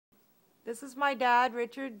This is my dad,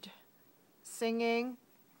 Richard, singing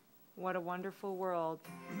What a Wonderful World.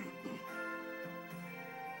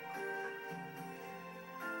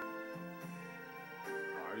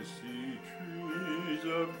 I see trees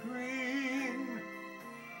of green,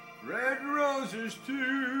 red roses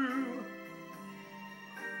too.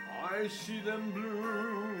 I see them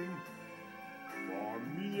bloom for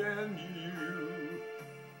me and you.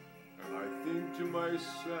 And I think to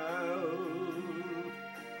myself,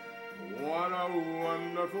 what a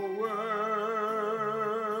wonderful world.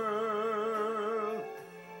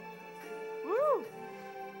 Woo!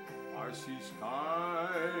 I see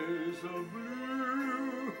skies of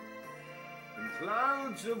blue and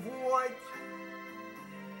clouds of white,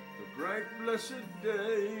 the bright blessed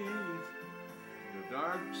days, the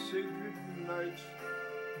dark sacred nights.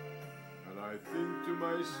 And I think to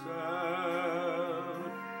myself,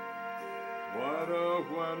 what a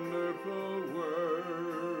wonderful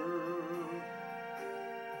world.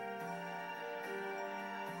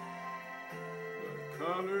 The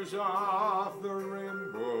colors of the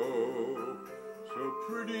rainbow, so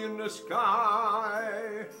pretty in the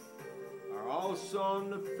sky, are also on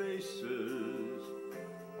the faces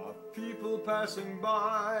of people passing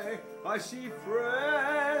by. I see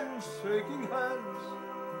friends shaking hands,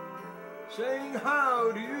 saying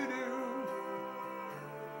how do you do.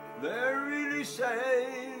 They're really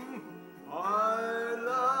saying I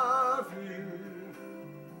love you.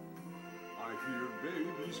 I hear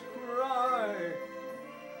babies cry,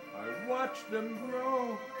 I watch them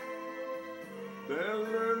grow. They'll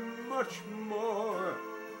learn much more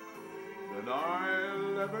than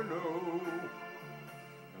I'll ever know.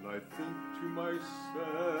 And I think to myself,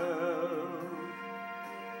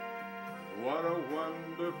 what a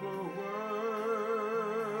wonderful world.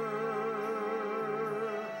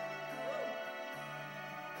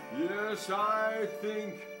 Yes, I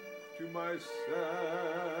think to myself,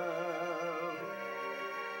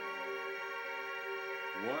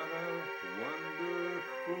 what a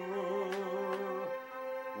wonderful world.